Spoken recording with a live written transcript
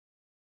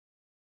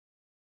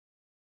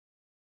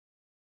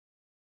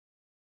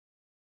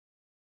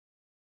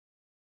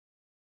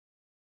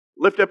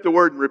Lift up the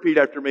word and repeat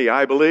after me.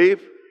 I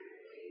believe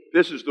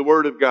this is the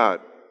word of God.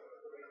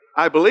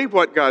 I believe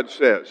what God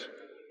says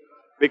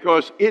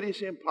because it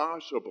is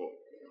impossible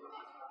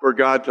for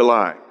God to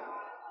lie.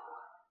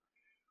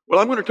 Well,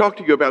 I'm going to talk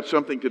to you about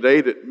something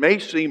today that may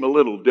seem a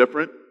little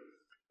different.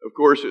 Of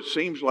course, it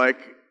seems like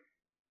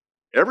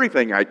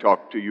everything I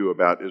talk to you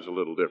about is a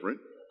little different.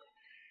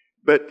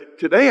 But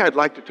today I'd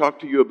like to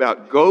talk to you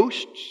about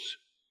ghosts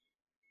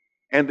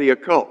and the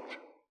occult.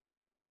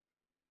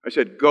 I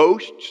said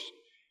ghosts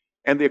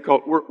and the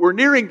occult. We're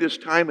nearing this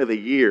time of the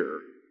year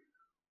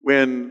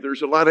when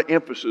there's a lot of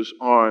emphasis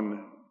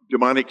on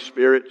demonic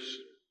spirits,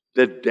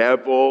 the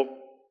devil,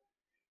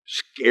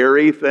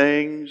 scary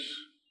things.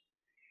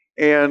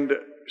 And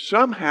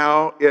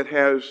somehow it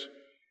has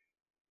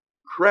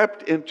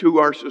crept into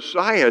our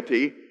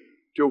society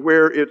to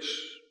where it's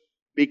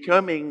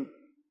becoming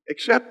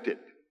accepted.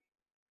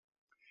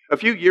 A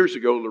few years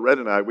ago,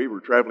 Loretta and I, we were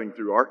traveling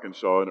through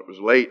Arkansas, and it was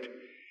late,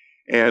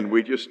 and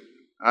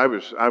I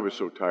was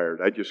so tired,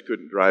 I just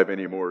couldn't drive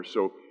anymore.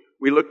 So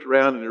we looked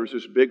around, and there was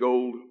this big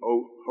old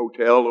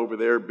hotel over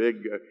there,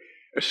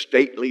 a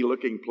stately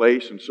looking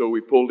place, and so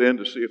we pulled in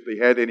to see if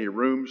they had any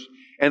rooms,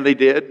 and they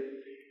did.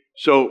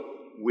 So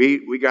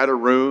we got a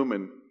room,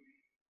 and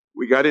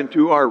we got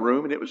into our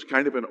room, and it was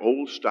kind of an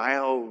old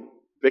style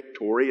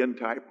Victorian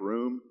type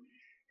room,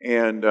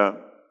 and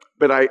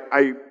but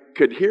I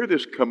could hear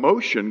this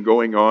commotion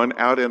going on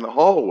out in the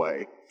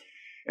hallway.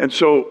 And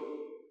so,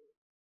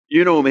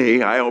 you know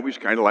me, I always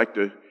kind of like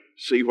to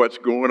see what's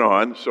going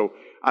on. So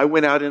I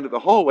went out into the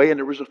hallway, and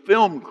there was a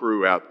film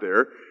crew out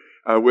there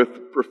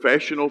with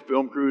professional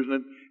film crews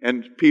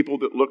and people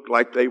that looked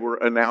like they were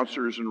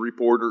announcers and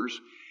reporters.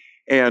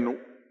 And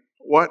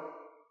what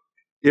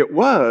it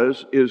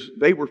was is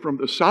they were from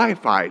the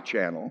Sci-Fi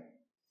Channel,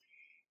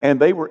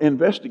 and they were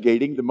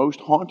investigating the most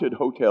haunted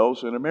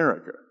hotels in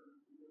America.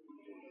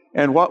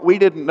 And what we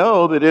didn't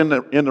know, that in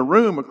the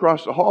room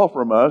across the hall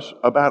from us,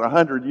 about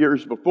 100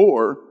 years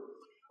before,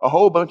 a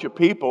whole bunch of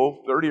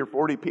people, 30 or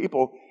 40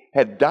 people,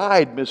 had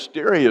died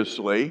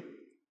mysteriously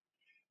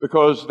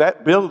because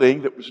that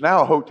building that was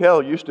now a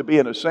hotel used to be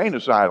an insane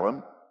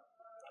asylum.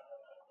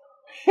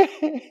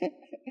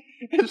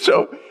 And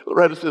so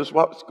Loretta says,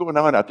 "What's going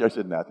on out there?" I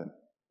said, "Nothing.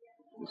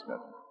 Just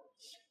nothing."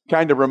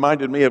 Kind of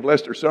reminded me of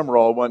Lester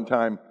Summerall one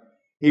time.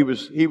 He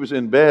was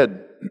in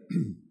bed,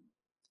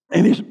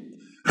 and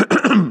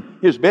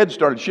his bed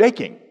started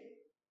shaking.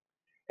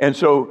 And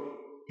so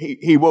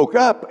he woke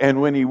up,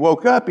 and when he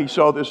woke up, he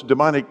saw this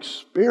demonic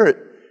spirit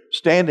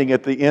standing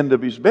at the end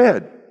of his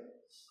bed.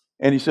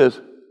 And he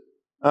says,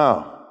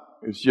 "Oh,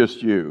 it's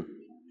just you."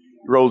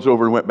 He rolls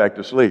over and went back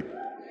to sleep.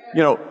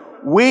 You know,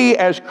 we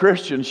as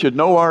Christians should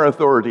know our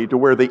authority to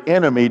where the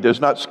enemy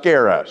does not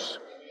scare us.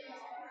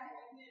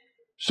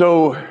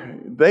 So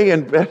they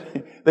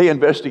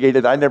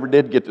investigated. I never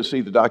did get to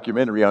see the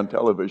documentary on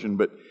television,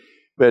 but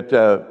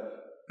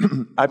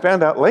I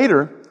found out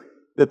later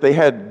that they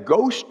had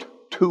ghost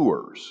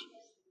tours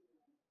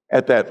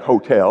at that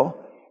hotel,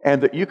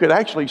 and that you could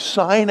actually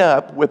sign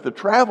up with the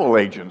travel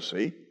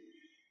agency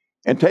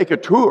and take a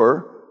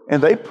tour,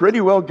 and they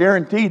pretty well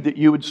guaranteed that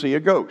you would see a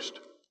ghost.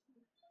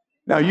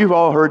 Now, you've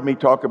all heard me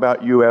talk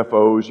about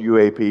UFOs,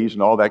 UAPs,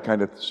 and all that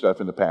kind of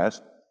stuff in the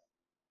past.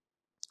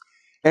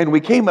 And we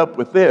came up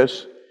with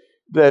this,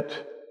 that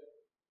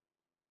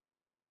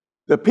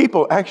the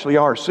people actually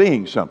are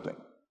seeing something.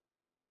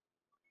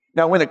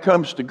 Now, when it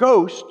comes to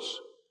ghosts,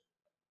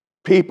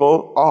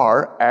 people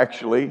are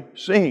actually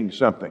seeing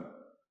something.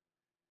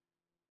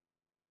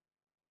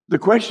 The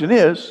question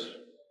is,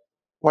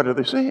 what are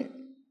they seeing?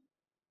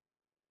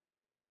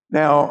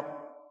 Now,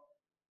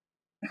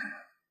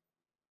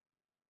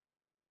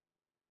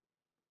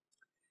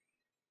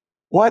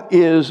 what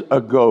is a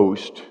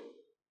ghost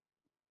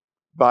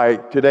by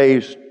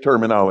today's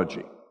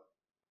terminology?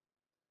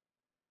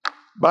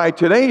 By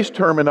today's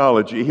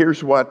terminology,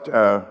 here's what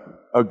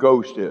a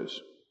ghost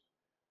is.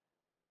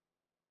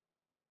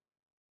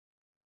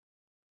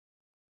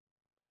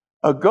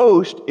 A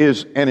ghost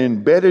is an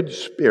embedded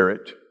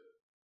spirit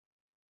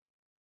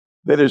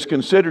that is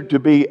considered to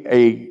be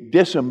a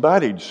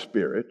disembodied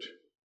spirit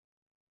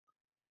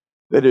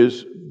that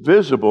is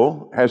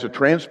visible, has a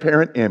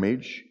transparent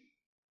image,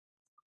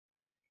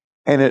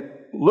 and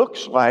it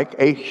looks like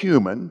a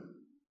human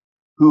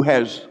who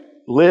has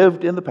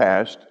lived in the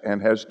past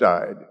and has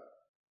died,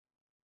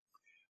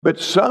 but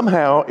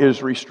somehow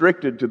is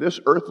restricted to this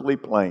earthly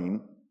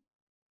plane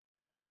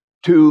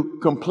to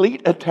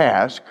complete a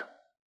task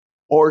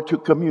or to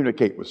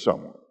communicate with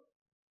someone.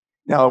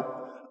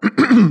 Now,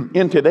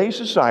 in today's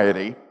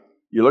society,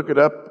 you look it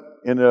up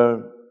in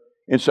an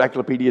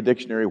encyclopedia,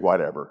 dictionary,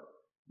 whatever,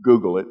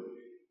 Google it.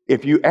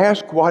 If you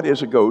ask what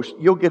is a ghost,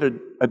 you'll get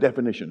a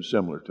definition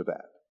similar to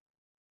that.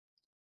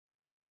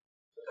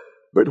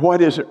 But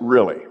what is it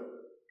really?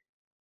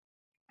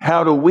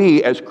 How do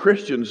we as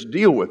Christians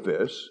deal with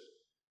this?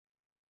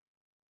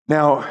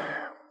 Now,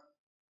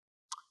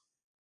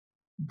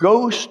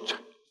 ghost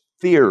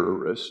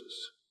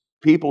theorists,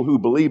 people who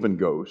believe in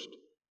ghosts,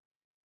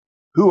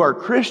 who are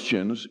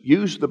Christians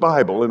use the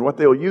Bible, and what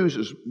they'll use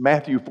is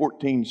Matthew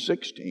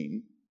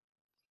 14:16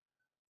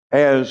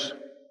 as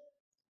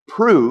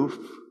proof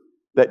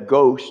that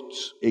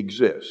ghosts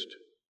exist.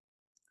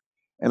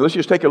 And let's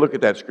just take a look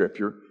at that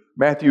scripture.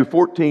 Matthew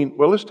 14,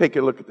 well, let's take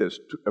a look at this,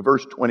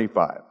 verse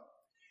 25.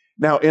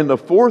 Now, in the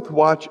fourth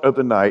watch of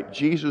the night,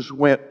 Jesus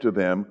went to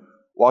them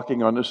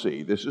walking on the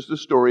sea. This is the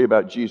story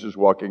about Jesus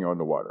walking on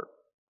the water.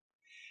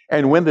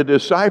 And when the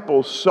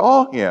disciples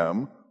saw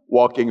him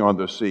walking on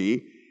the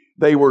sea,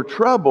 they were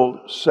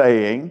troubled,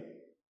 saying,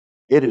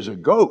 "It is a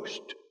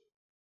ghost."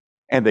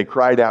 And they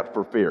cried out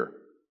for fear.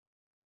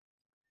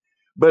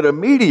 But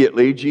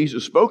immediately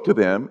Jesus spoke to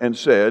them and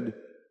said,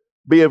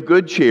 "Be of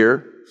good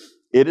cheer.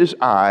 It is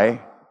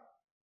I.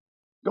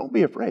 Don't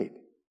be afraid.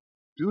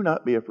 Do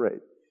not be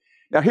afraid."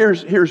 Now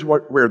here's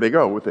where they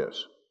go with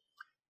this.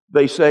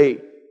 They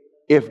say,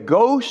 if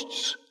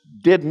ghosts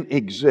didn't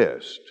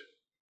exist,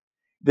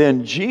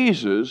 then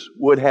Jesus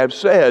would have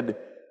said,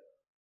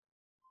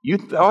 "You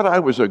thought I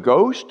was a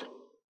ghost?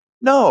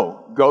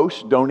 No,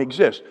 ghosts don't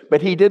exist."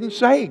 But he didn't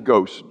say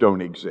ghosts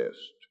don't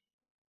exist.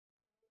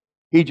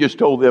 He just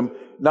told them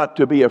not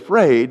to be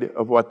afraid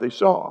of what they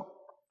saw.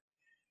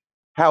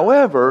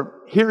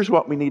 However, here's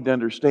what we need to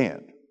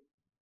understand.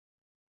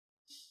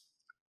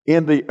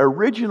 In the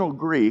original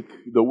Greek,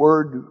 the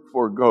word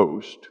for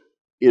ghost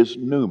is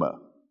pneuma,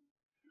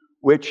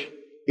 which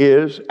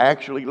is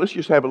actually, let's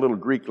just have a little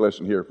Greek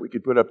lesson here. If we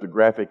could put up the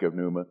graphic of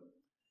pneuma.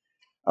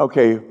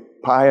 Okay,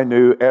 pi,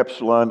 nu,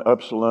 epsilon,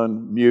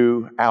 upsilon,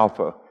 mu,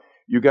 alpha.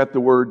 You got the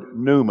word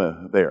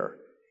pneuma there.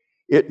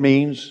 It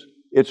means,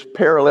 it's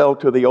parallel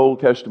to the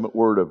Old Testament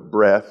word of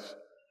breath,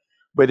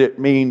 but it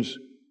means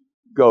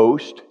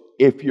ghost.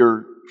 If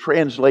you're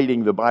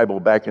translating the Bible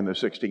back in the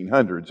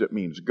 1600s, it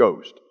means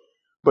ghost.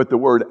 But the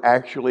word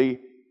actually,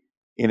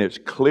 in its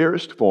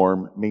clearest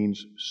form,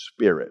 means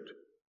spirit.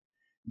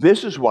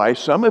 This is why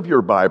some of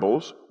your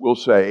Bibles will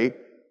say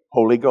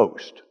Holy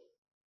Ghost,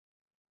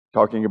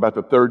 talking about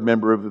the third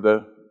member of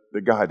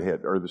the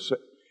Godhead, or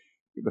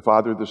the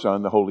Father, the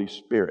Son, the Holy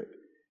Spirit.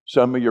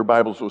 Some of your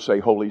Bibles will say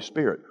Holy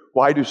Spirit.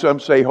 Why do some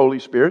say Holy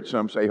Spirit?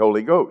 Some say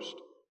Holy Ghost.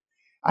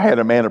 I had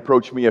a man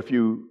approach me a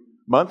few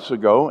months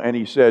ago, and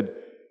he said,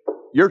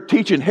 "You're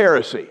teaching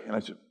heresy." And I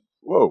said,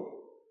 "Whoa,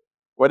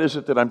 what is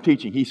it that I'm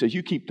teaching?" He says,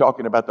 "You keep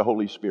talking about the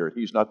Holy Spirit.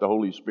 He's not the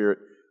Holy Spirit.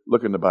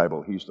 Look in the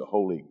Bible. He's the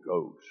Holy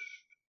Ghost."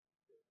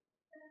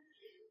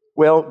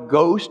 Well,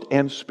 ghost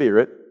and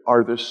spirit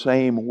are the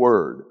same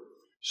word.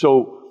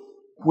 So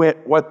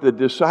what the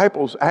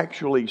disciples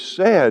actually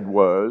said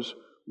was,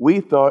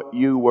 "We thought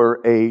you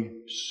were a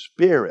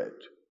spirit."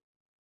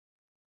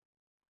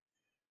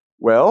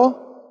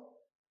 Well,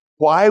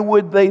 why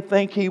would they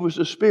think he was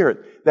a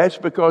spirit? That's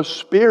because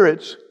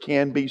spirits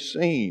can be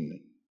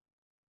seen.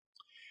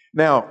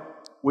 Now,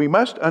 we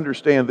must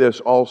understand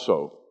this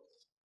also,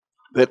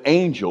 that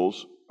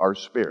angels are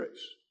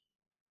spirits.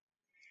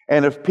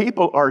 And if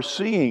people are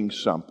seeing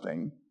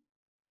something,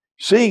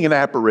 seeing an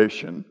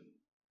apparition,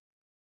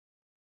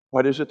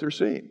 what is it they're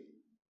seeing?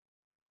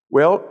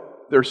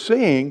 Well, they're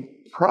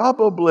seeing,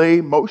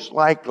 probably, most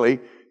likely,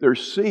 they're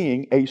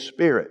seeing a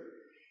spirit.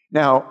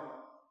 Now,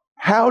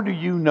 how do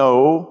you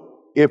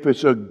know if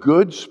it's a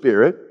good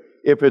spirit,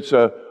 if it's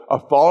a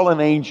fallen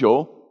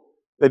angel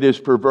that is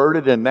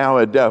perverted and now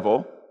a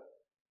devil?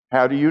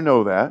 How do you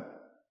know that?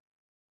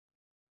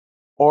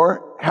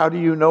 Or how do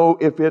you know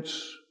if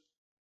it's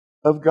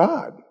of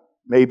God?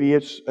 Maybe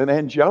it's an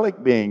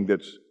angelic being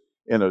that's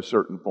in a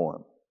certain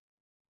form.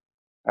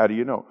 How do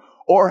you know?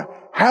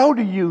 Or how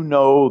do you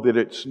know that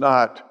it's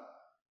not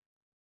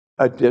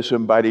a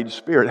disembodied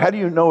spirit? How do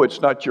you know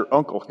it's not your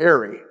Uncle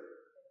Harry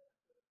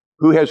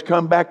who has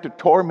come back to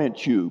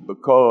torment you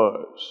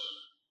because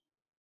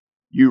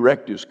you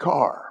wrecked his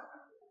car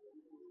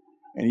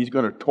and he's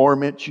going to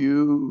torment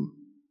you?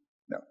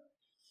 No.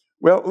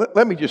 Well,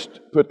 let me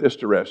just put this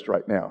to rest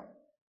right now.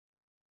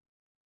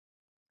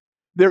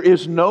 There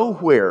is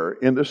nowhere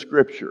in the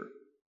Scripture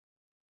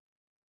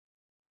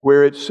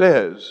where it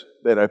says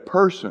that a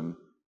person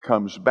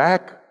comes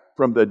back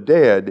from the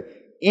dead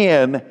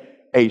in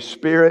a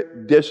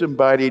spirit,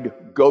 disembodied,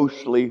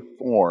 ghostly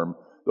form,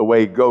 the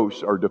way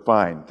ghosts are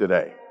defined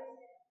today.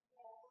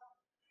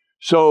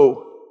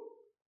 So,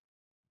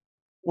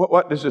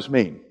 what does this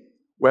mean?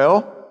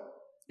 Well,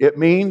 it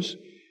means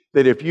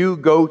that if you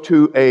go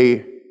to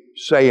a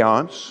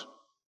seance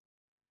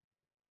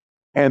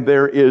and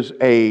there is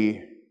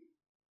a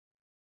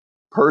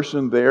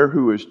person there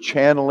who is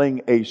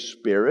channeling a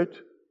spirit,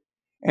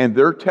 and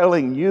they're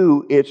telling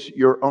you it's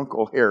your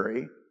Uncle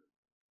Harry,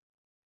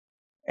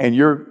 and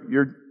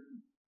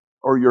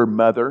or your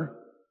mother,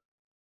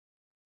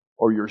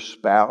 or your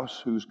spouse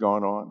who's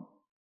gone on,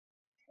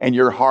 and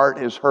your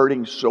heart is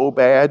hurting so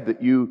bad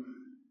that you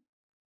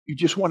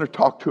just want to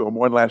talk to them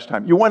one last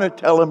time. You want to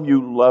tell them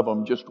you love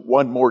them just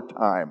one more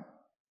time.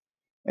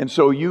 And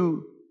so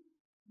you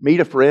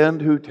meet a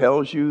friend who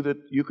tells you that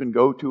you can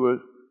go to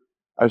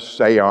a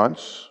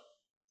seance,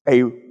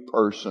 a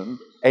person,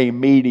 a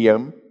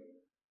medium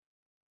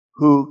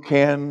who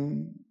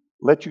can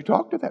let you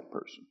talk to that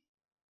person.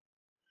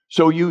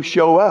 So you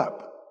show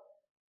up.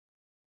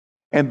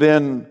 And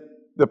then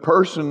the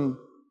person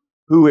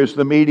who is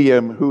the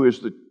medium, who is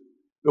the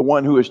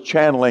one who is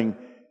channeling,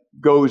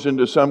 goes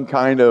into some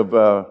kind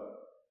of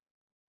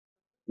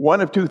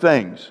one of two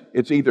things.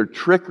 It's either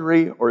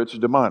trickery or it's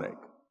demonic.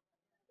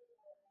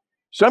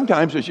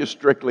 Sometimes it's just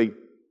strictly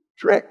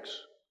tricks.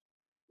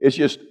 It's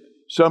just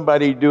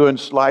somebody doing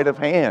sleight of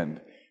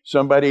hand,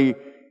 somebody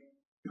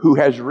who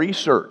has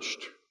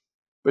researched.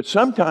 But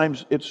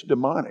sometimes it's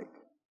demonic.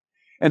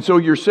 And so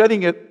you're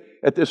sitting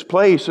at this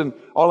place, and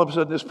all of a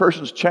sudden this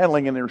person's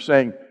channeling, and they're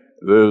saying,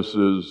 "This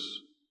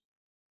is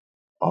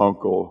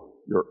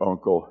your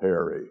Uncle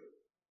Harry.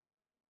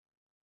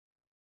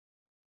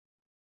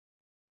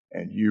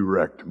 And you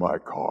wrecked my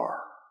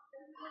car."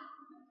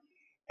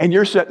 And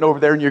you're sitting over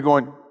there and you're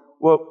going,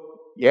 "Well,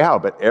 yeah,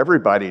 but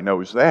everybody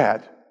knows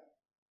that.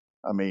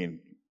 I mean,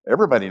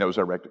 everybody knows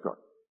I wrecked a car."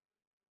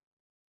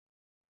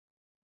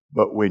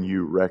 But when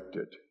you wrecked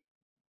it,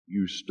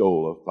 you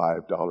stole a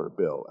 $5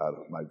 bill out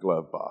of my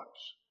glove box.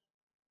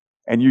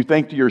 And you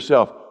think to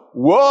yourself,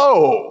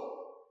 "Whoa,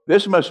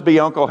 this must be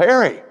Uncle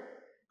Harry."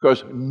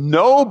 Because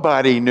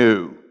nobody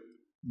knew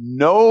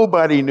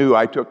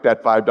I took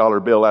that $5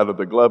 bill out of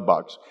the glove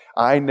box.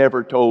 I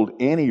never told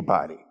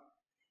anybody.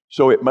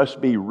 So it must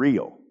be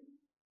real.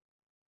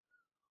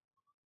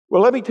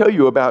 Well, let me tell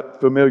you about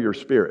familiar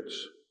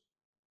spirits.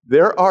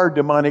 There are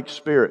demonic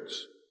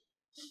spirits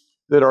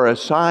that are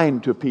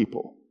assigned to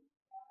people,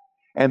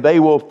 and they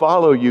will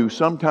follow you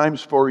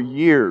sometimes for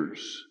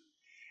years,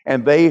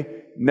 and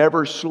they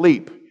never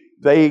sleep.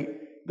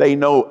 They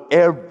know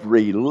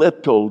every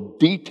little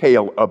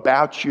detail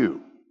about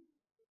you.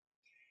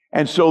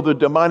 And so the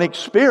demonic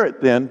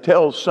spirit then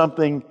tells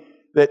something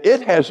that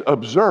it has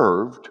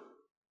observed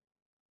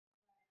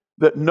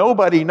that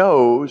nobody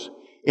knows,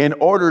 in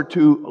order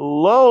to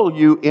lull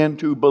you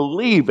into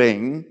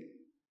believing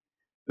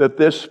that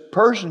this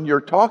person you're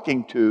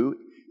talking to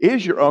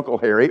is your Uncle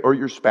Harry or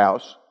your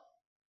spouse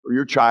or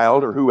your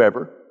child or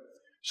whoever,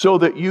 so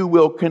that you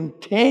will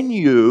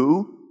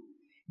continue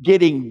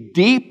getting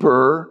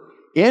deeper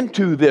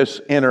into this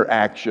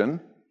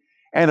interaction,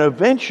 and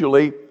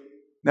eventually,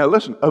 now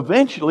listen,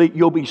 eventually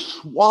you'll be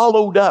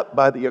swallowed up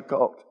by the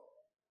occult.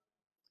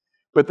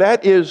 But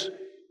that is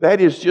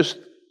just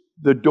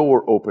the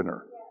door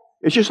opener.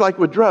 It's just like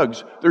with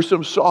drugs. There's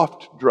some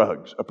soft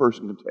drugs a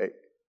person can take.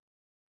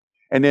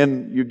 And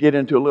then you get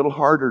into a little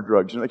harder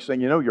drugs. And the next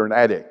thing you know, you're an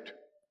addict.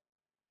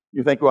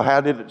 You think, well,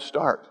 how did it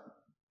start?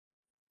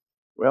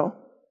 Well,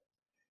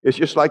 it's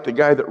just like the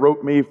guy that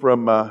wrote me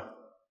from,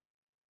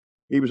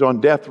 he was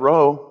on death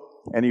row,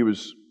 and he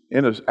was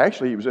in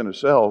a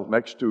cell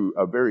next to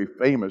a very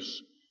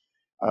famous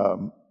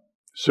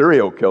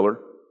serial killer.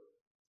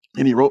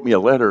 And he wrote me a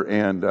letter,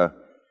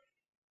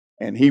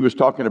 and he was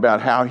talking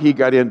about how he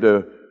got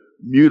into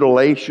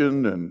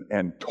mutilation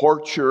and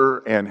torture,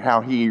 and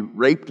how he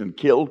raped and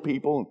killed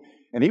people.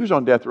 And he was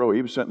on death row.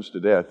 He was sentenced to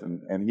death,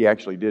 and he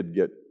actually did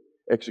get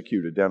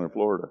executed down in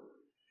Florida.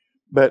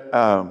 But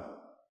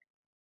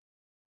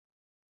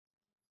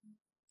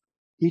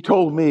he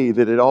told me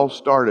that it all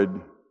started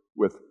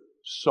with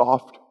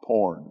soft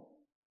porn.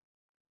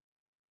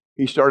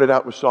 He started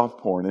out with soft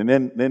porn,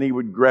 and then he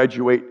would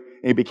graduate,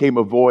 and he became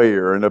a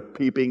voyeur and a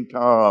peeping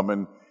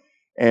Tom,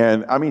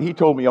 and I mean, he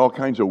told me all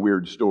kinds of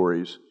weird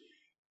stories.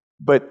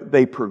 But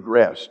they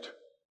progressed.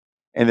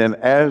 And then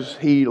as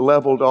he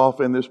leveled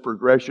off in this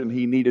progression,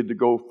 he needed to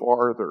go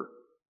farther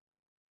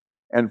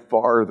and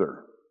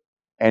farther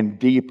and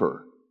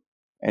deeper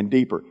and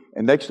deeper.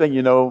 And next thing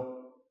you know,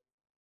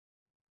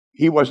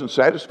 he wasn't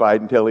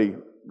satisfied until he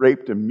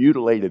raped and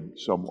mutilated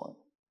someone.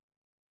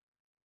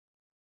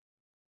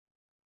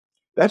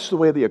 That's the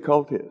way the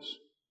occult is.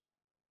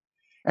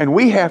 And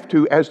we have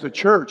to, as the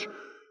church,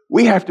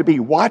 we have to be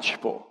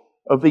watchful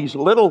of these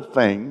little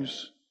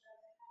things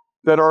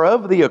that are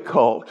of the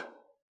occult,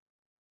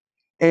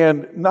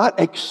 and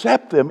not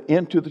accept them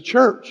into the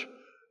church,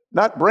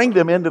 not bring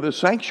them into the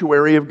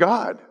sanctuary of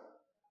God.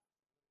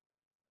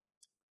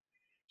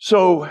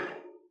 So,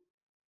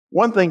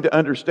 one thing to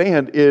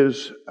understand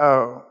is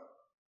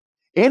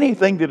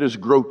anything that is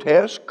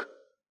grotesque,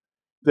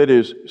 that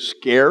is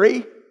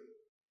scary,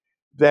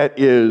 that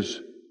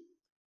is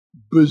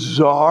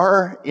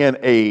bizarre in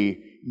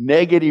a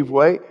negative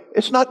way,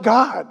 it's not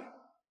God.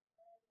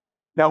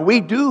 Now, we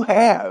do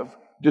have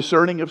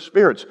discerning of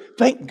spirits.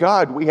 Thank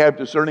God we have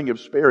discerning of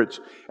spirits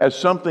as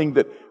something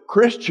that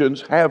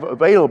Christians have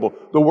available.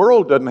 The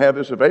world doesn't have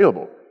this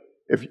available.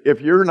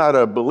 If you're not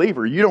a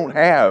believer, you don't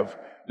have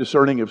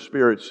discerning of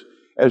spirits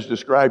as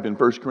described in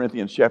 1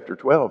 Corinthians chapter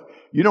 12.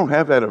 You don't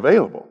have that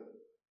available.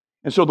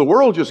 And so the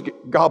world just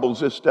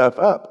gobbles this stuff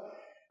up.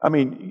 I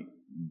mean,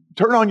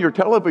 turn on your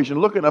television,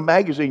 look in a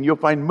magazine, you'll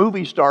find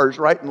movie stars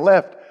right and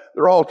left.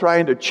 They're all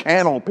trying to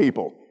channel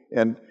people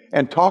and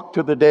talk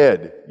to the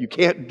dead. You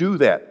can't do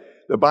that.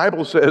 The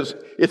Bible says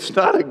it's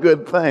not a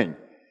good thing.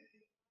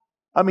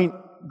 I mean,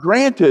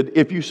 granted,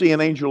 if you see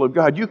an angel of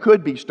God, you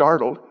could be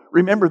startled.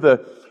 Remember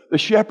the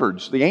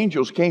shepherds, the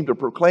angels came to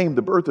proclaim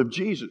the birth of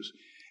Jesus.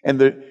 And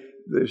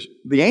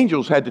the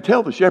angels had to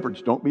tell the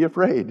shepherds, don't be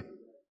afraid.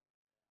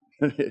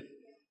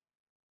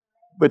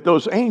 But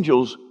those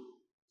angels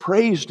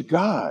praised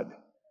God.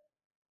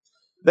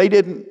 They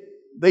didn't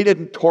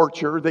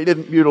torture, they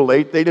didn't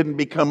mutilate, they didn't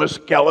become a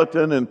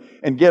skeleton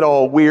and get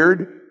all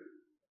weird.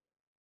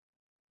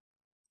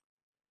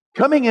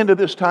 Coming into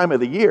this time of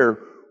the year,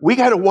 we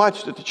got to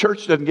watch that the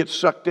church doesn't get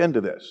sucked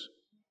into this.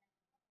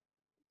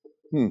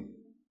 And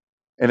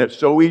it's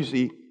so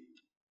easy.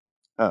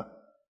 Yeah.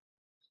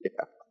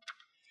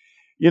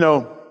 You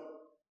know,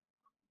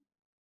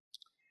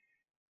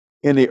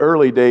 in the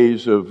early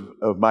days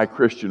of my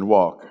Christian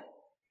walk,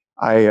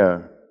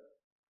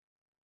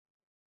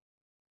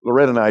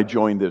 Loretta and I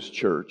joined this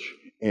church,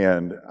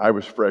 and I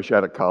was fresh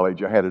out of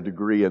college. I had a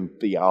degree in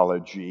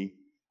theology.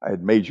 I had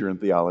a major in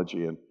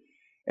theology,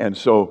 and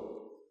so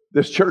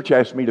this church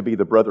asked me to be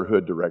the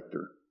brotherhood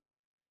director.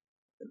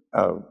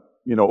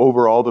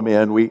 Over all the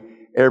men,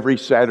 every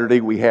Saturday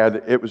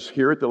it was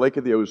here at the Lake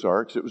of the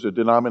Ozarks. It was a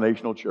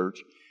denominational church,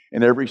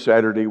 and every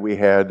Saturday we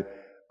had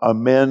a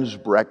men's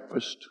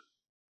breakfast,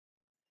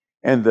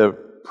 and the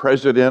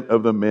president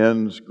of the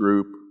men's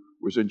group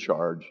was in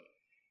charge,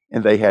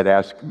 and they had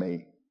asked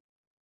me.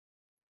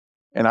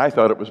 And I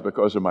thought it was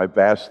because of my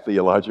vast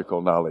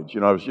theological knowledge.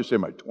 I was just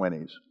in my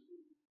 20s.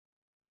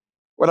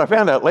 What I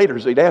found out later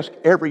is they'd asked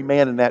every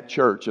man in that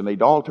church, and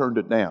they'd all turned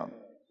it down.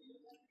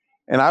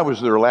 And I was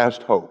their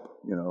last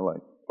hope,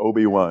 like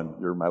Obi-Wan,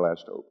 you're my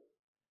last hope.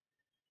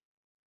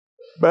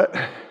 But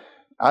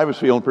I was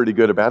feeling pretty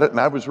good about it, and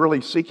I was really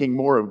seeking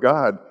more of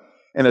God.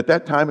 And at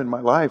that time in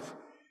my life,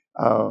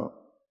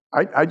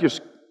 I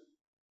just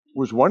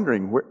was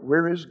wondering,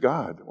 where is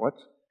God?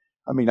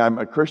 I'm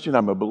a Christian,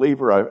 I'm a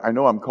believer, I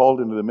know I'm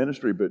called into the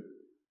ministry, but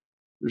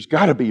there's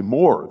got to be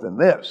more than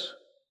this.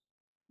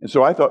 And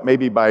so I thought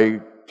maybe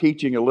by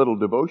teaching a little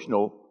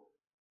devotional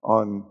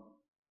on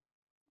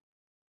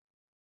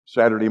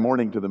Saturday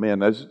morning to the men,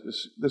 this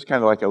is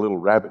kind of like a little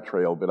rabbit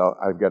trail, but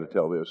I've got to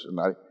tell this, and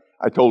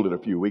I told it a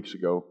few weeks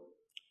ago.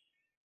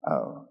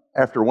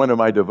 After one of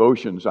my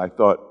devotions, I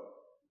thought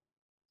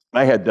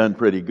I had done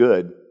pretty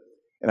good,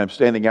 and I'm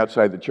standing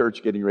outside the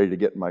church getting ready to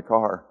get in my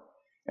car,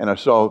 and I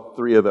saw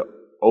three of the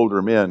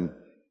older men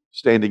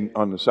standing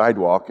on the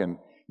sidewalk, and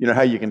you know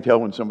how you can tell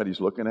when somebody's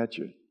looking at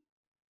you?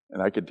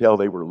 And I could tell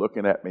they were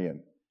looking at me,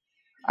 and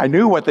I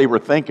knew what they were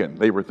thinking.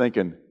 They were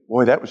thinking,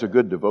 boy, that was a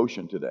good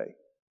devotion today.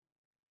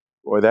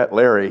 Boy, that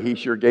Larry, he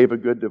sure gave a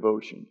good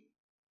devotion.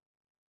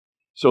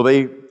 So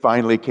they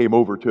finally came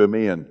over to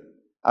me, and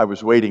I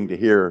was waiting to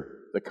hear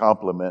the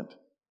compliment.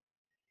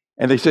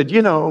 And they said,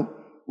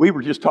 we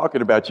were just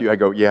talking about you. I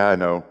go, yeah, I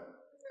know.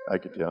 I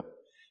could tell.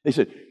 They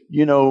said,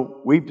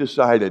 we've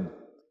decided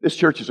this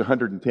church is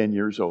 110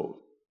 years old.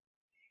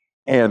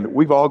 And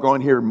we've all gone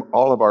here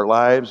all of our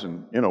lives,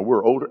 and,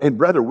 we're older. And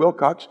Brother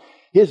Wilcox,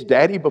 his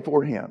daddy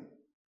before him.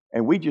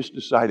 And we just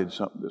decided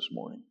something this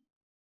morning.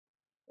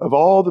 Of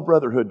all the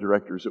brotherhood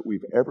directors that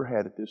we've ever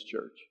had at this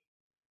church,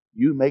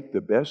 you make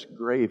the best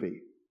gravy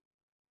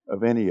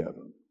of any of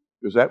them.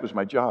 Because that was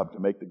my job, to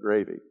make the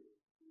gravy.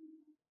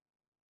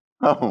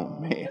 Oh,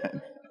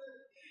 man.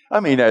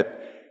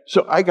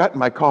 So I got in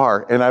my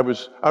car, and I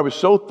was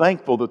so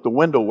thankful that the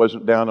window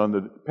wasn't down on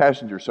the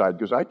passenger side,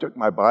 because I took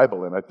my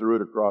Bible and I threw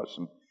it across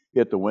and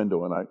hit the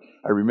window. And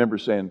I remember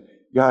saying,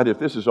 God, if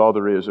this is all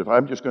there is, if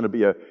I'm just going to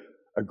be a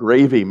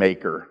gravy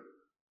maker.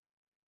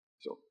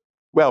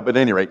 But at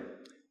any rate,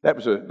 that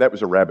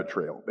was a rabbit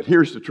trail. But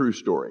here's the true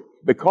story.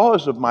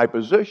 Because of my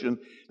position,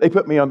 they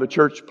put me on the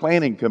church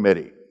planning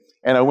committee.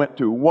 And I went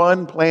to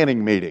one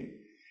planning meeting.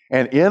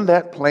 And in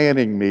that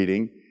planning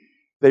meeting,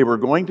 they were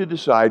going to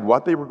decide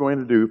what they were going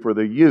to do for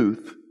the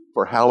youth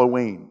for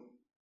Halloween.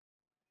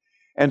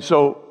 And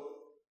so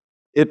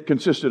it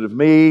consisted of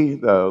me,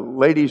 the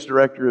ladies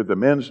director, the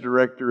men's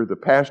director, the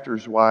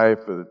pastor's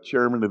wife, the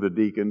chairman of the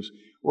deacons.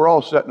 We're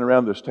all sitting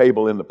around this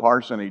table in the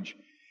parsonage.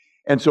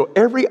 And so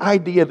every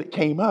idea that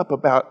came up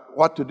about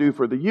what to do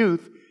for the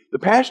youth, the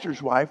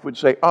pastor's wife would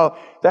say, oh,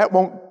 that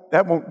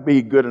won't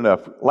be good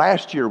enough.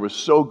 Last year was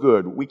so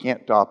good, we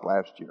can't top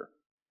last year.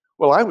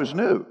 Well, I was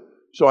new.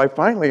 So I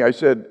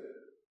said,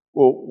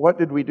 well, what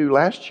did we do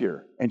last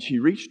year? And she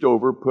reached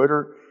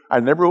over, I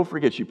never will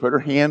forget, she put her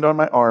hand on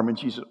my arm and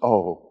she said,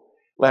 oh,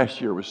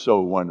 last year was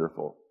so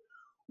wonderful.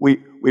 We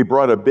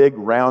brought a big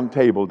round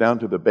table down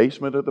to the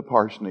basement of the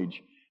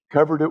parsonage,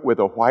 covered it with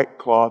a white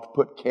cloth,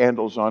 put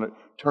candles on it,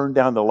 turned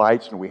down the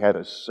lights, and we had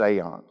a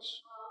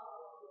seance.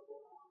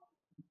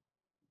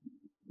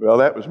 Well,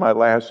 that was my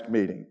last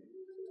meeting.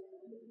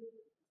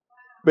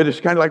 But it's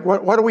kind of like,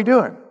 what are we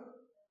doing?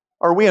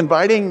 Are we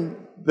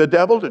inviting the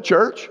devil to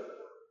church?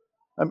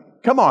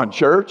 Come on,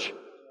 church.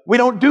 We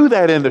don't do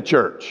that in the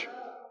church.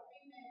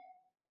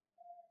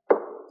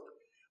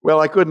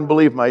 Well, I couldn't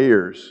believe my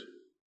ears.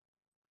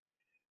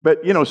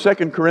 But,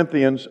 2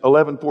 Corinthians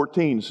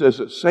 11:14 says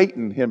that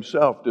Satan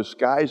himself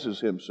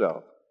disguises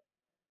himself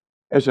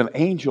as an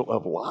angel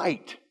of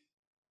light.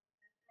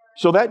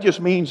 So that just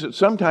means that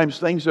sometimes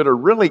things that are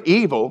really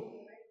evil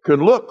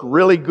can look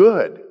really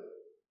good.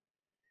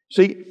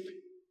 See,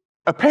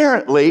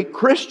 apparently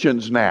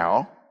Christians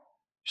now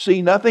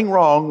see nothing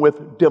wrong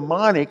with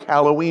demonic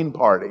Halloween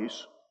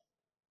parties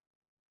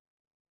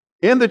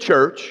in the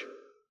church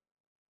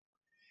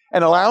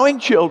and allowing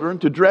children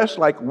to dress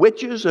like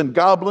witches and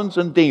goblins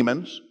and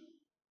demons.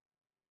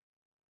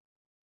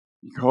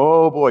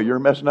 Oh boy, you're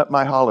messing up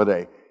my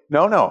holiday.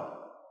 No.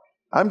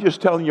 I'm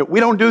just telling you, we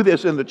don't do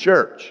this in the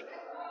church.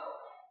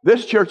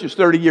 This church is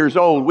 30 years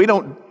old.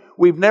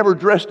 We've never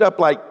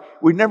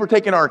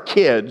taken our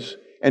kids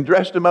and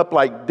dressed them up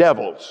like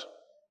devils.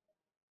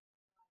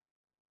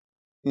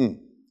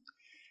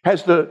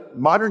 Has the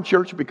modern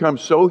church become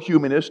so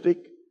humanistic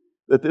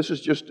that this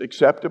is just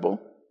acceptable?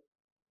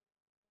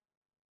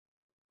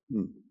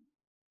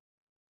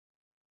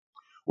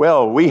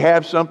 Well, we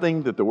have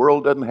something that the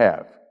world doesn't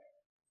have.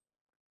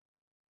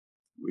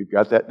 We've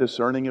got that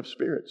discerning of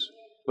spirits.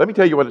 Let me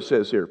tell you what it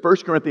says here.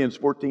 1 Corinthians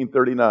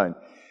 14:39.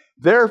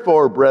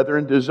 Therefore,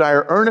 brethren,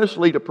 desire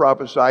earnestly to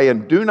prophesy,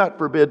 and do not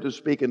forbid to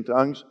speak in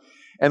tongues,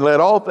 and let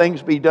all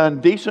things be done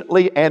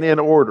decently and in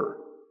order.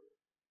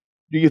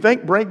 Do you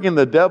think bringing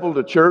the devil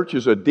to church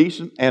is a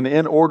decent and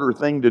in order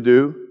thing to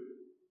do?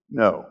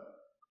 No.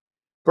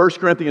 1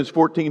 Corinthians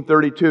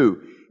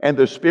 14:32. And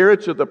the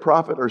spirits of the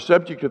prophet are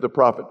subject to the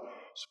prophet.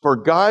 For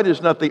God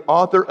is not the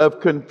author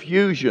of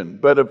confusion,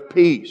 but of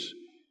peace.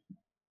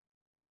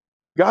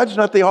 God's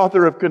not the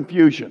author of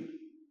confusion.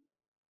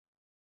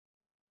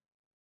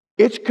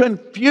 It's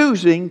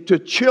confusing to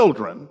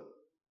children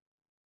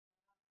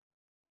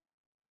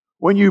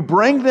when you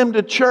bring them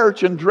to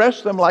church and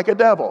dress them like a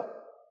devil.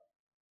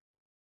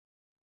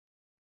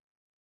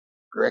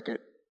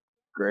 Cricket.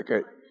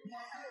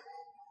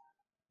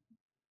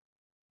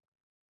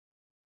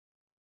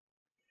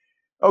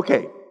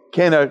 Okay,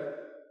 can a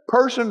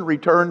person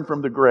return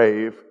from the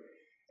grave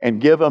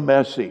and give a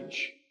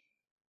message?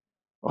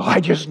 Well, I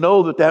just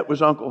know that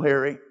was Uncle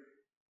Harry,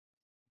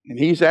 and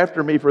he's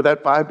after me for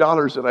that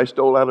 $5 that I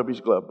stole out of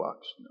his glove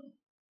box. No.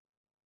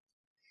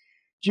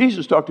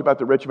 Jesus talked about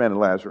the rich man and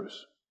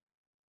Lazarus.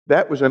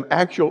 That was an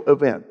actual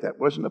event. That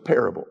wasn't a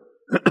parable.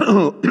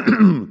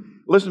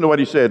 Listen to what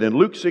he said in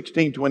Luke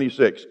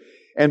 16:26.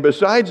 And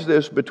besides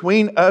this,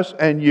 between us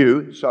and you,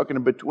 he's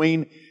talking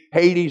between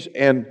Hades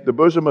and the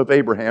bosom of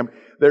Abraham,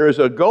 there is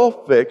a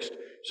gulf fixed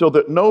so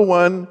that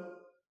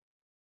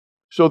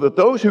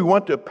those who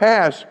want to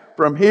pass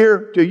from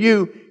here to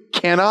you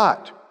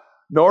cannot,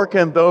 nor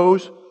can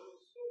those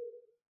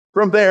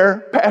from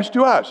there pass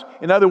to us.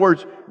 In other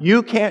words,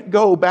 you can't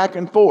go back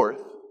and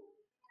forth.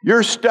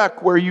 You're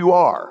stuck where you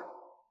are.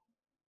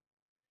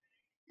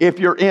 If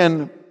you're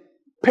in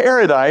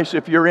paradise,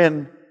 if you're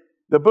in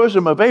the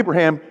bosom of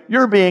Abraham,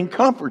 you're being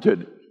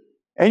comforted.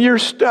 And you're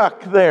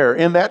stuck there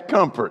in that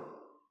comfort.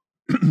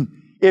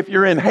 If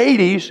you're in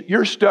Hades,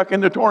 you're stuck in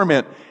the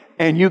torment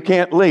and you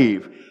can't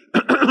leave.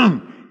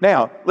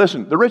 Now,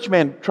 listen, the rich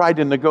man tried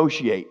to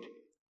negotiate.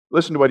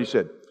 Listen to what he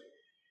said.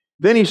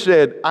 Then he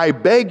said, I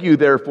beg you,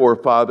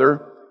 therefore,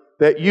 Father,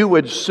 that you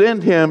would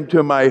send him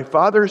to my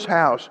father's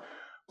house,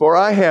 for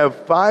I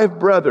have 5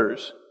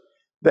 brothers,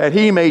 that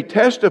he may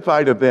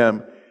testify to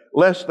them,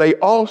 lest they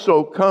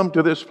also come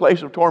to this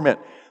place of torment.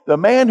 The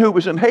man who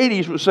was in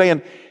Hades was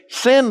saying,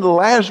 send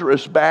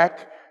Lazarus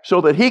back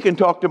so that he can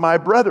talk to my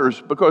brothers,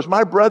 because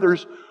my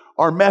brothers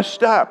are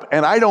messed up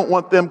and I don't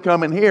want them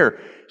coming here.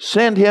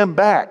 Send him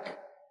back.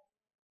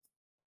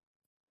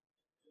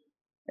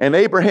 And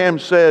Abraham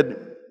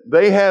said,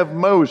 they have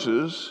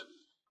Moses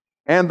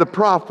and the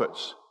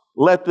prophets.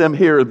 Let them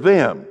hear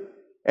them.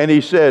 And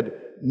he said,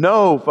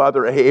 no,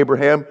 Father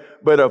Abraham,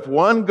 but if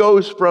one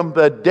goes from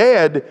the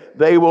dead,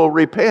 they will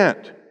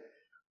repent.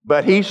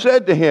 But he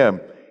said to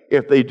him,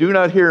 if they do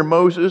not hear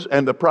Moses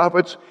and the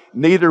prophets,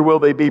 neither will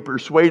they be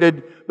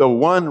persuaded, though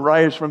one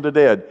rise from the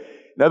dead.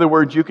 In other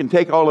words, you can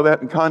take all of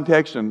that in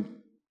context and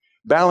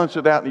balance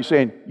it out, and he's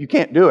saying, you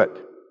can't do it.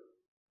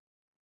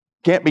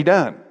 Can't be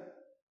done.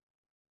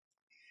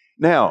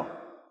 Now,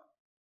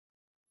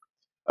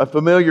 a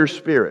familiar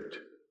spirit.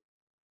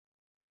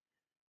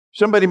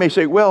 Somebody may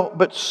say, well,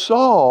 but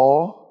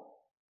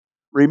Saul,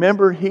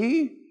 remember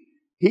he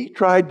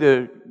tried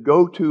to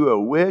go to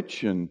a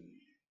witch,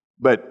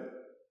 but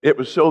it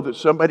was so that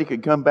somebody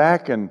could come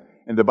back, and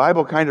the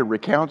Bible kind of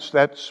recounts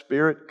that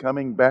spirit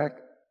coming back.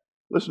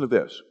 Listen to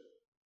this.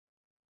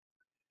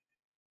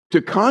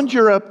 To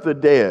conjure up the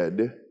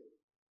dead,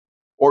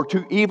 or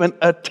to even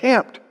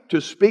attempt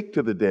to speak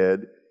to the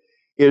dead,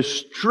 is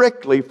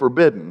strictly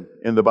forbidden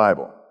in the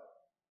Bible.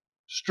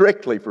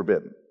 Strictly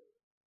forbidden.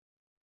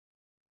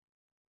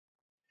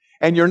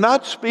 And you're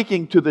not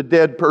speaking to the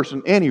dead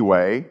person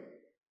anyway.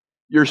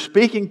 You're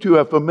speaking to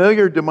a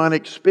familiar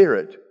demonic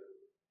spirit.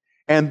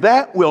 And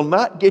that will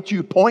not get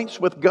you points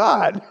with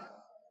God.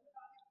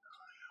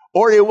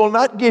 Or it will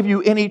not give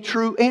you any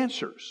true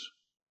answers.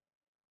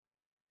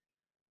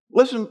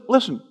 Listen.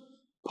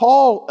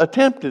 Saul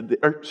attempted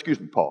this,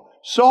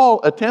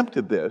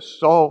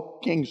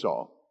 King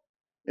Saul,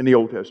 in the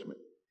Old Testament.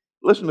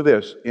 Listen to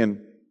this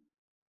in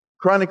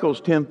Chronicles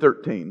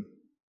 10:13.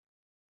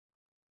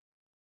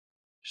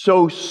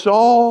 So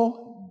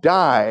Saul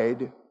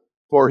died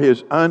for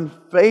his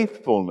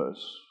unfaithfulness,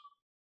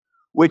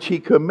 which he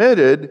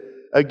committed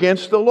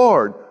against the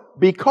Lord,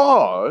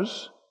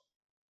 because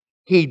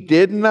he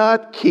did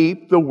not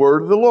keep the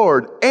word of the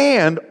Lord,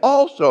 and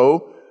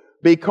also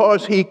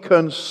because he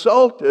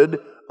consulted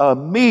a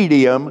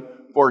medium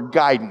for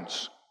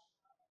guidance.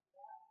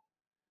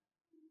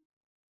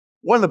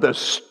 One of the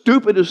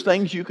stupidest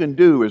things you can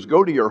do is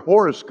go to your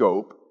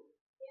horoscope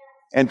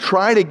and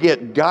try to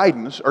get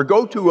guidance, or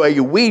go to a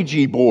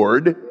Ouija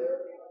board,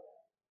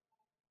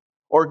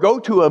 or go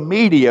to a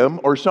medium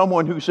or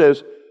someone who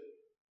says,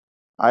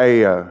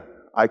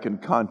 I can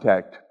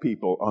contact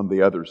people on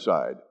the other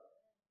side.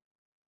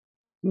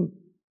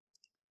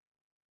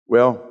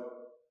 Well,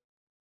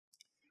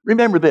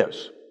 remember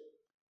this.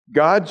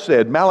 God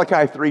said,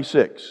 Malachi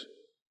 3:6,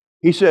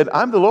 He said,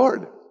 I'm the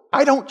Lord.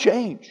 I don't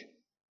change.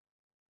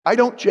 I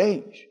don't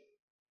change.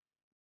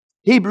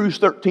 Hebrews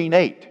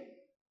 13:8,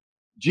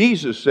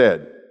 Jesus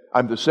said,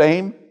 I'm the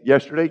same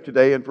yesterday,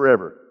 today, and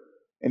forever.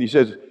 And He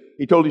says,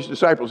 He told His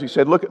disciples, He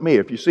said, look at me.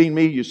 If you've seen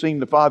me, you've seen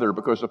the Father,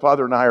 because the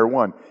Father and I are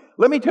one.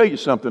 Let me tell you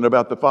something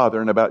about the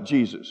Father and about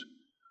Jesus.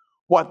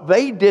 What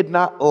they did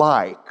not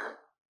like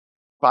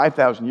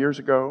 5,000 years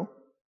ago,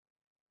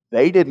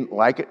 they didn't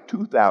like it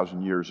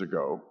 2,000 years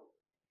ago.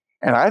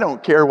 And I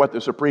don't care what the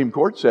Supreme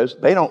Court says,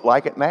 they don't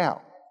like it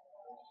now.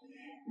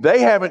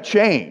 They haven't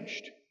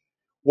changed.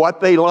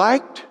 What they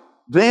liked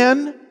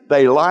then,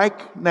 they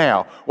like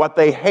now. What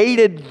they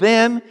hated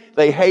then,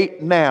 they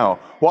hate now.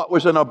 What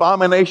was an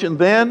abomination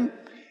then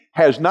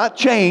has not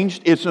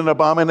changed. It's an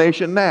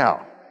abomination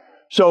now.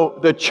 So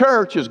the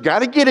church has got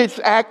to get its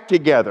act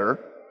together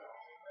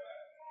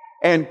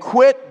and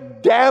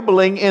quit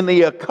dabbling in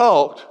the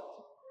occult.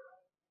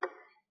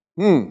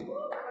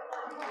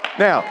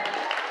 Now,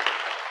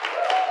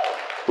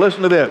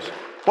 listen to this.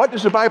 What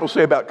does the Bible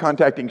say about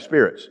contacting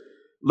spirits?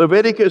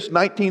 Leviticus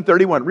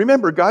 19:31.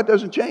 Remember, God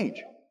doesn't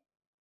change.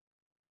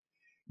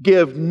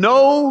 Give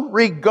no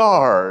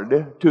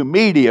regard to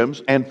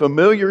mediums and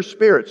familiar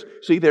spirits.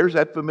 See, there's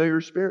that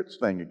familiar spirits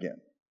thing again.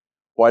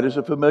 What is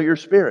a familiar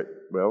spirit?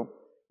 Well,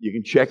 you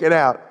can check it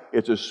out.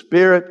 It's a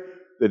spirit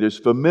that is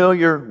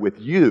familiar with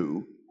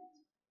you,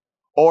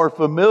 or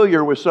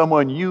familiar with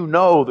someone you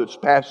know that's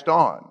passed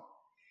on,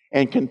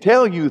 and can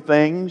tell you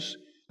things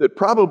that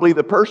probably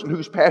the person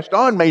who's passed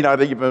on may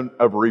not even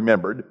have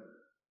remembered.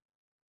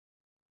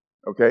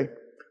 Okay?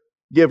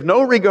 Give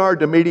no regard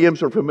to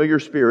mediums or familiar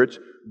spirits.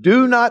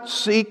 Do not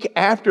seek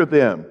after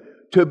them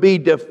to be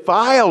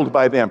defiled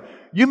by them.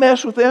 You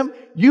mess with them,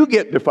 you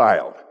get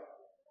defiled.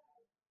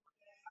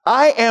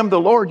 I am the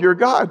Lord your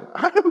God.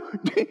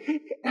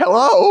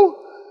 Hello?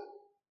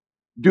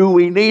 Do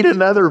we need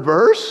another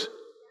verse?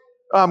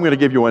 I'm going to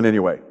give you one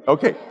anyway.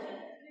 Okay.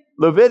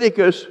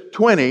 Leviticus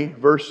 20,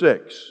 verse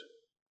 6.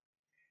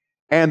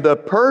 And the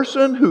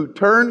person who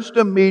turns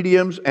to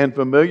mediums and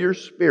familiar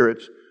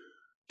spirits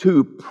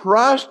to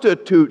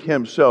prostitute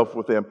himself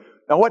with them.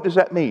 Now, what does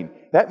that mean?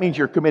 That means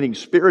you're committing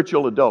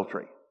spiritual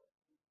adultery.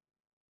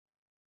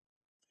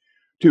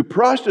 To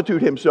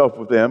prostitute himself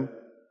with them,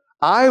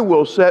 I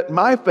will set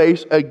my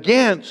face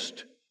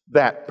against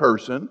that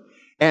person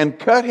and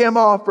cut him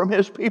off from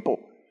his people.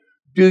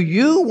 Do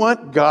you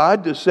want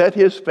God to set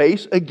His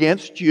face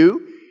against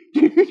you?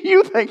 Do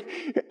you think,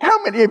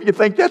 how many of you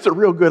think that's a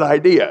real good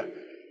idea?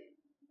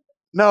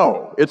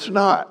 No, it's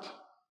not.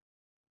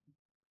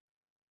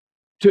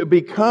 To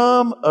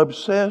become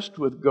obsessed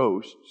with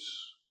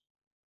ghosts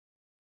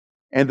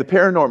and the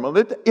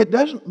paranormal, it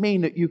doesn't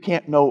mean that you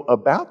can't know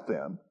about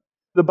them.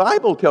 The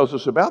Bible tells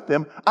us about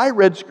them. I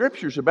read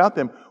scriptures about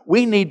them.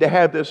 We need to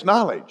have this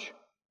knowledge.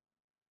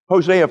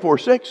 Hosea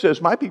 4:6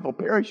 says, my people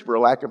perish for a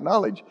lack of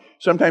knowledge.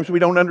 Sometimes we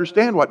don't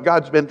understand what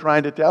God's been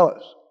trying to tell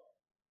us.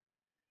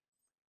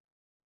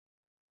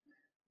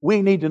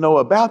 We need to know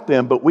about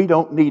them, but we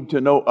don't need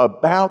to know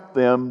about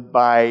them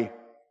by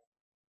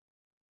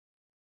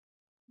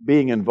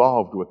being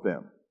involved with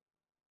them.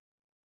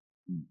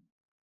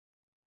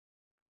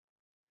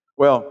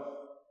 Well,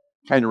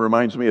 kind of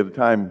reminds me of the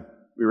time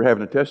we were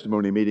having a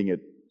testimony meeting at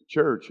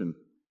church,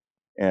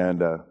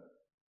 and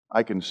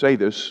I can say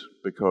this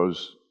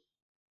because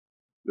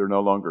they're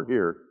no longer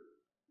here.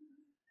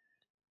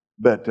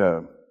 But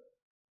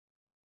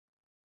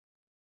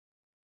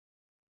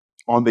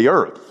on the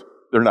earth,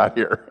 they're not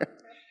here.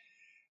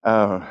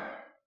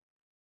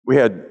 We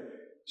had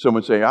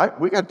someone say,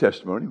 we got a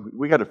testimony.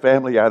 We got a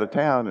family out of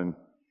town,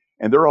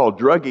 and they're all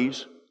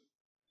druggies.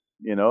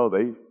 You know,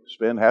 they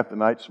spend half the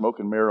night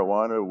smoking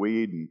marijuana,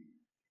 weed,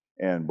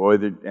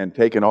 and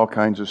taking all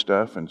kinds of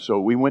stuff. And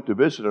so we went to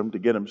visit them to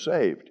get them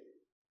saved.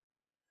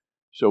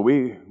 So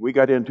we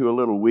got into a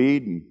little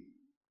weed and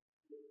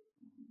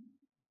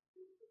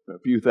a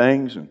few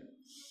things, and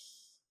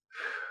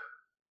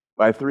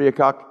by 3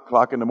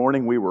 o'clock in the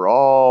morning, we were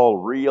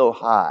all real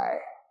high.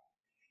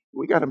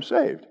 We got them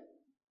saved.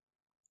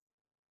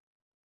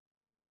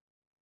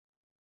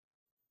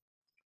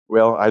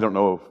 Well, I don't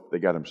know if they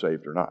got them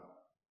saved or not.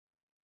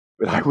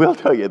 But I will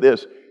tell you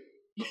this.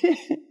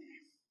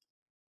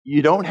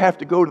 You don't have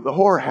to go to the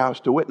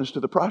whorehouse to witness to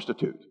the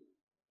prostitute.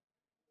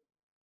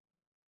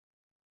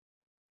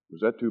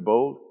 Was that too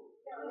bold?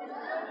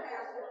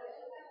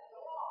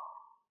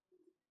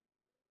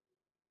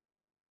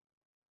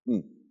 Hmm.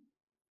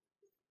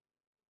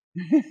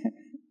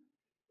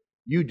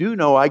 You do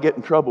know I get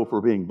in trouble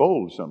for being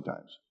bold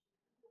sometimes.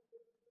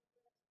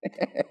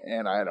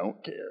 And I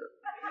don't care.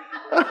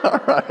 All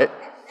right.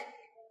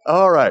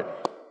 All right.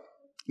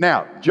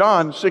 Now,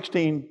 John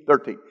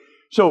 16:13.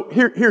 So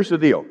here's the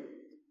deal.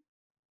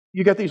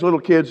 You got these little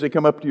kids, they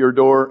come up to your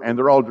door, and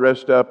they're all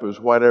dressed up as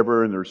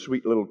whatever, and they're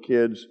sweet little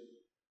kids.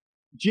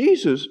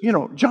 Jesus,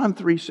 John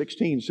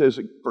 3:16 says,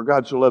 for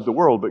God so loved the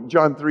world, but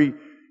John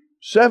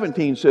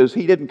 3:17 says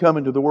He didn't come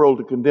into the world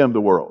to condemn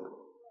the world.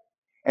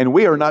 And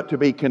we are not to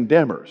be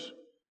condemners.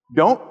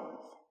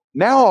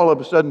 Now all of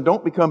a sudden,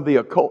 don't become the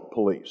occult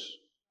police.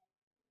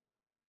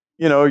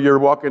 You're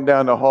walking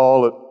down the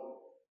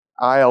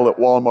aisle at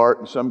Walmart,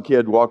 and some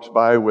kid walks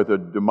by with a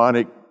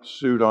demonic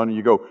suit on, and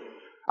you go,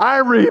 I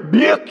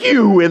rebuke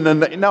you in the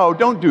name. No,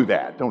 don't do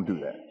that. Don't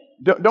do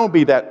that. Don't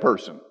be that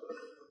person.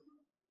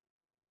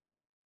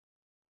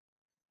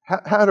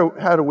 How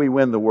do we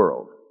win the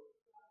world?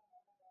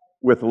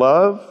 With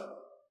love,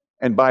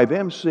 and by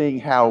them seeing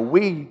how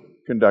we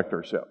conduct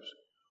ourselves.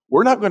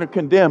 We're not going to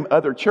condemn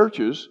other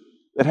churches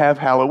that have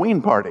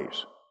Halloween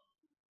parties.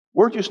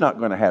 We're just not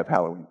going to have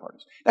Halloween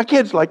parties. Now,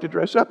 kids like to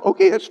dress up.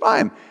 Okay, that's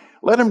fine.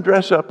 Let them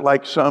dress up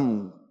like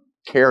some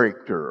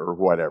character or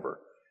whatever.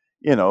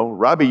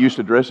 Robbie used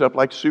to dress up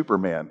like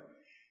Superman.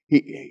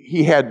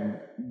 He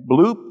had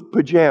blue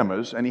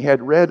pajamas and he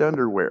had red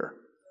underwear.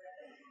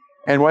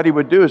 And what he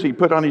would do is he'd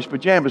put on his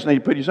pajamas and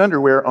he'd put his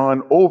underwear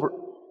on over.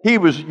 He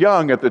was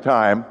young at the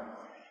time.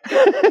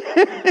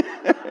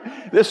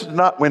 This is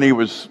not when he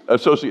was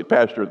associate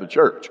pastor of the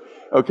church.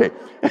 Okay.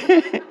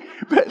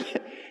 But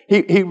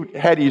he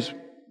had his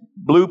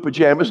blue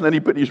pajamas and then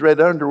he put his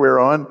red underwear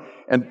on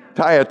and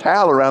tie a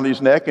towel around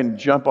his neck and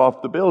jump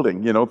off the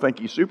building, think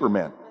he's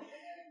Superman.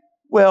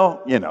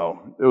 Well,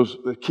 those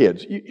the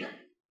kids.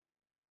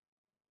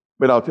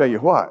 But I'll tell you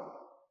what.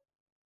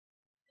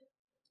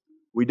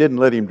 We didn't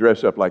let him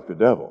dress up like the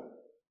devil.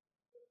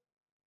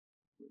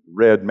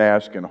 Red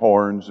mask and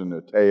horns and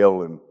a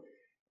tail and...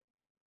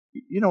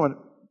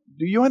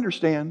 Do you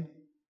understand?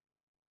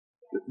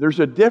 There's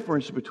a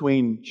difference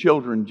between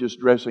children just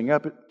dressing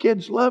up.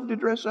 Kids love to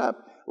dress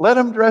up. Let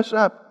them dress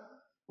up.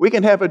 We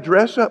can have a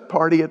dress-up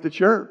party at the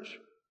church.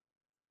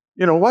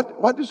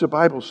 What does the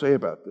Bible say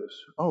about this?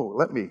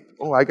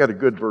 I got a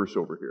good verse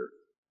over here.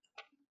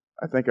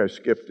 I think I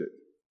skipped it.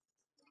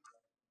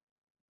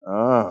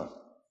 No,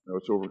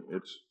 it's over.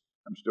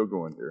 I'm still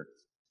going here.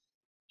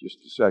 Just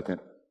a second.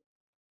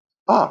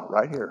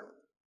 Right here.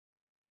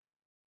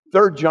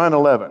 3 John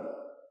 11.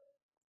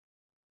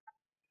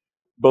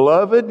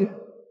 Beloved,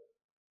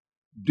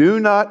 do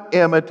not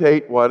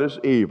imitate what is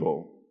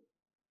evil,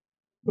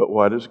 but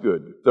what is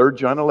good. 3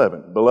 John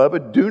 11.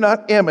 Beloved, do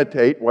not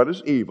imitate what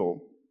is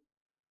evil,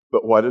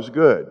 but what is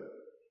good.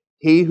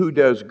 He who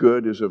does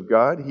good is of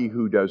God. He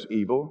who does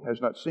evil has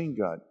not seen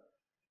God.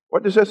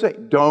 What does that say?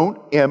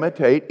 Don't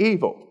imitate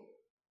evil.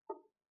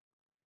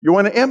 You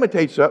want to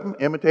imitate something,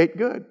 imitate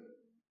good.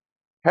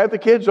 Have the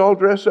kids all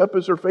dress up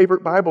as their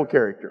favorite Bible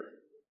character.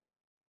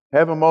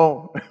 Have them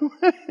all.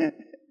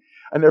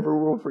 I never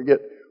will forget,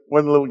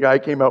 one little guy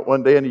came out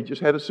one day and he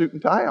just had a suit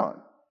and tie on.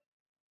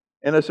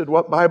 And I said,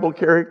 what Bible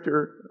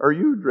character are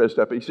you dressed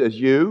up? He says,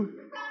 you.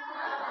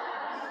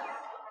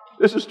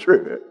 This is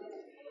true.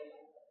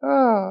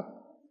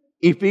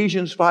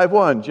 Ephesians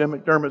 5:1, Jim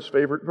McDermott's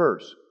favorite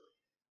verse.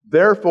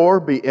 Therefore,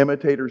 be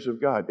imitators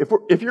of God.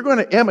 If you're going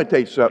to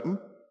imitate something,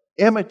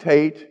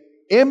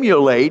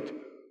 emulate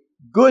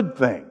good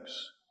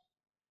things.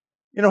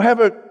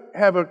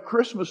 Have a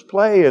Christmas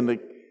play and the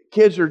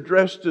kids are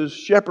dressed as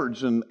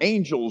shepherds and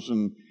angels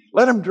and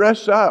let them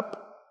dress up.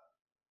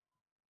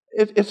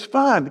 It's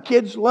fun. The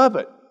kids love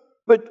it.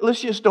 But let's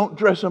just don't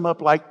dress them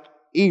up like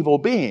evil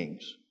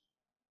beings.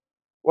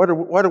 What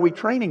are we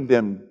training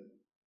them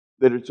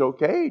that it's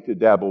okay to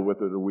dabble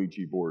with a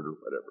Ouija board or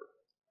whatever?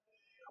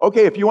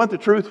 Okay, if you want the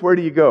truth, where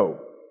do you go?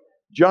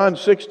 John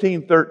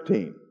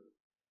 16:13.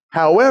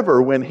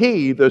 However, when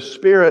He, the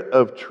Spirit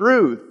of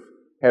truth,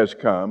 has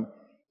come,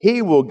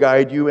 He will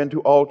guide you into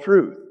all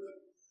truth.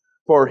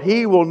 For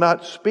He will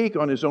not speak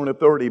on His own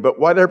authority, but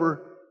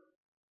whatever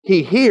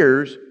He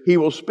hears, He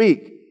will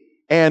speak.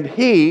 And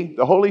He,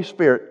 the Holy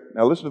Spirit,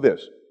 now listen to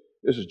this.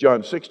 This is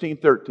John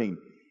 16:13.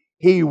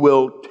 He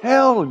will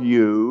tell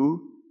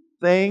you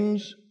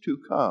things to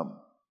come.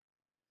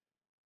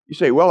 You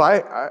say, well,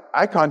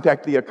 I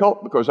contact the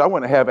occult because I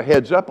want to have a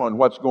heads up on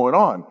what's going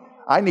on.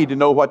 I need to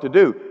know what to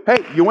do.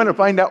 Hey, you want to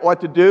find out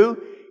what to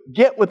do?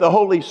 Get with the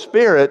Holy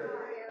Spirit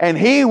and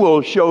He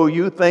will show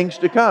you things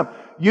to come.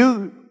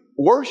 You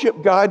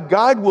worship God,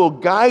 God will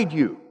guide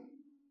you.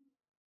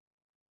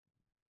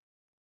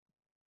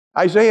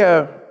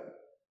 Isaiah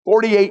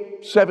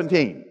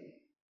 48:17.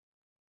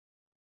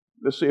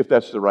 Let's see if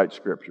that's the right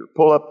scripture.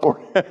 Pull up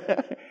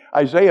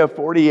Isaiah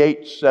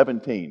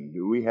 48:17.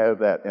 Do we have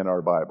that in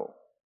our Bible?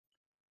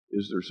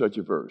 Is there such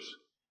a verse?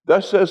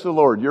 Thus says the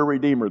Lord, your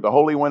Redeemer, the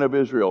Holy One of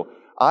Israel.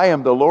 I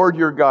am the Lord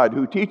your God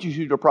who teaches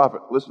you to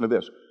profit. Listen to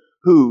this.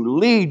 Who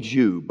leads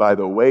you by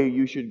the way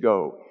you should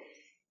go.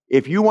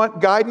 If you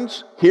want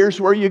guidance,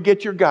 here's where you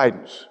get your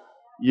guidance.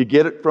 You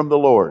get it from the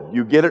Lord.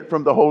 You get it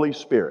from the Holy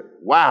Spirit.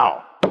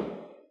 Wow.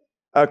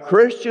 A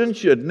Christian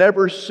should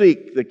never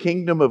seek the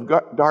kingdom of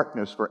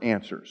darkness for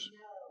answers.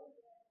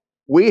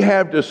 We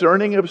have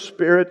discerning of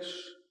spirits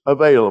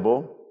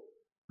available.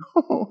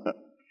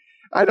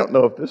 I don't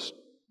know if this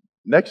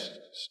next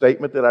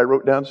statement that I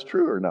wrote down is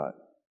true or not.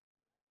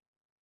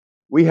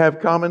 We have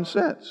common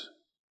sense.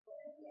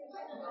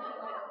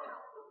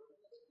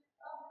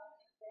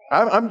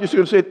 I'm just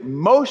going to say it.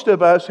 Most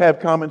of us have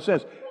common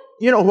sense.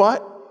 You know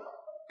what?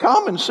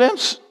 Common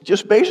sense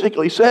just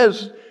basically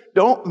says,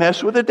 don't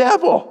mess with the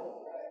devil.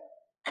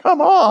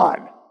 Come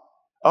on.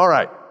 All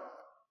right.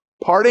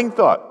 Parting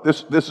thought.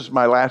 This is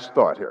my last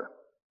thought here.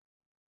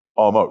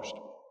 Almost.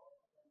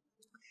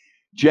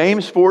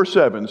 James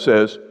 4:7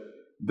 says,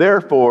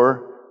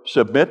 therefore,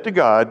 submit to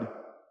God,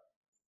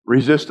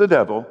 resist the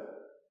devil,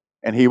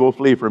 and he will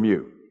flee from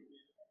you.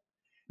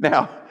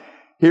 Now,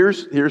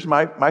 here's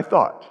my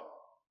thought.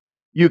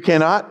 You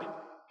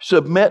cannot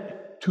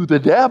submit to the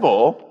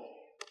devil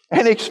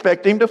and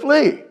expect him to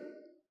flee.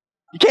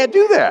 You can't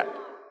do that.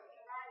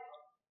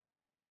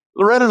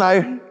 Loretta and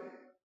I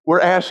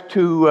were asked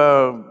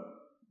to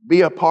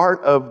be a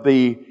part of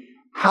the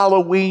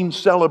Halloween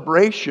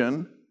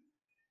celebration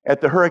at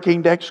the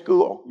Hurricane Deck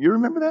School. You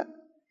remember that?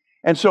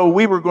 And so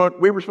we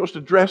were supposed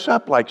to dress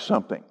up like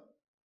something.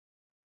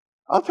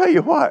 I'll tell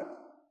you what,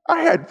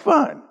 I had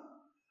fun.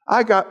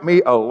 I got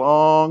me a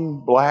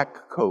long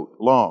black coat,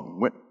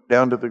 went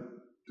down to the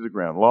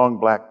ground, long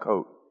black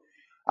coat.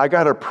 I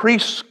got a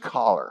priest's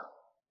collar.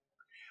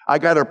 I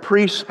got a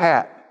priest's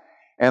hat.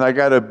 And I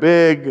got a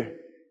big,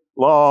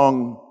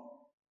 long,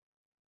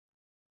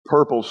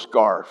 purple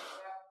scarf.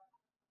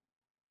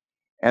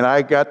 And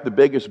I got the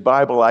biggest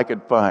Bible I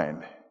could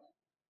find.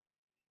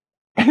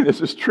 And this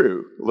is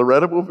true.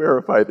 Loretta will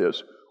verify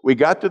this. We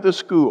got to the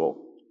school.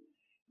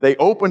 They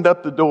opened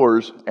up the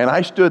doors, and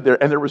I stood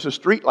there, and there was a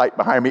street light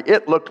behind me.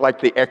 It looked like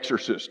the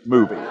Exorcist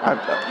movie.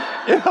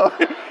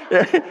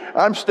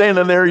 I'm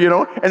standing there,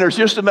 and there's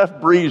just enough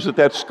breeze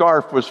that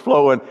scarf was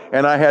flowing,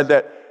 and I had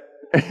that,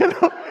 and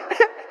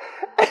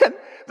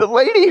the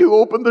lady who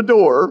opened the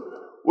door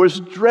was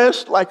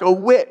dressed like a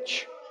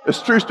witch.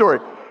 It's a true story.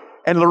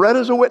 And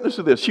Loretta's a witness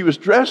of this. She was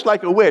dressed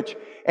like a witch,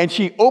 and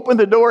she opened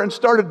the door and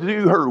started to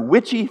do her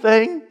witchy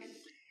thing.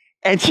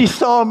 And she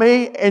saw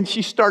me, and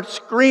she started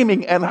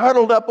screaming and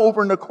huddled up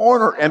over in the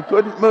corner and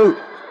couldn't move.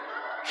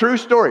 True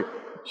story.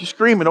 She's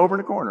screaming over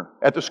in the corner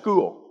at the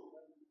school.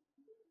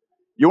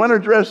 You want to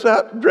dress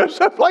up?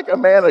 Dress up like a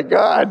man of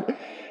God.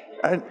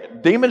 And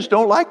demons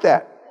don't like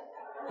that.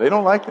 They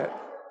don't like that.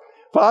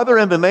 Father,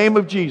 in the name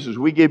of Jesus,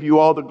 we give you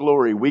all the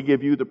glory. We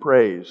give you the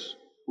praise.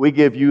 We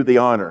give you the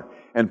honor.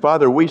 And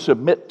Father, we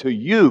submit to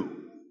you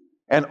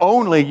and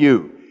only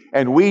you.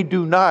 And we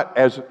do not,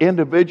 as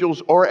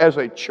individuals or as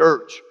a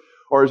church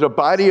or as a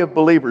body of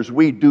believers,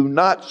 we do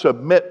not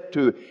submit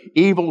to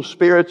evil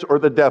spirits or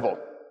the devil.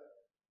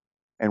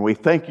 And we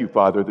thank you,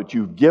 Father, that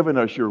you've given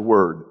us your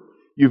word.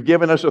 You've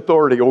given us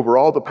authority over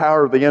all the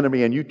power of the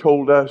enemy, and you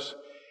told us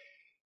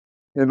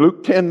in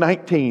Luke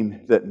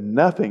 10:19 that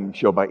nothing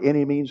shall by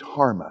any means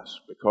harm us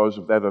because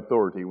of that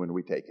authority when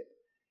we take it.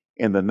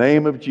 In the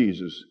name of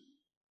Jesus,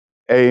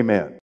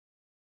 amen.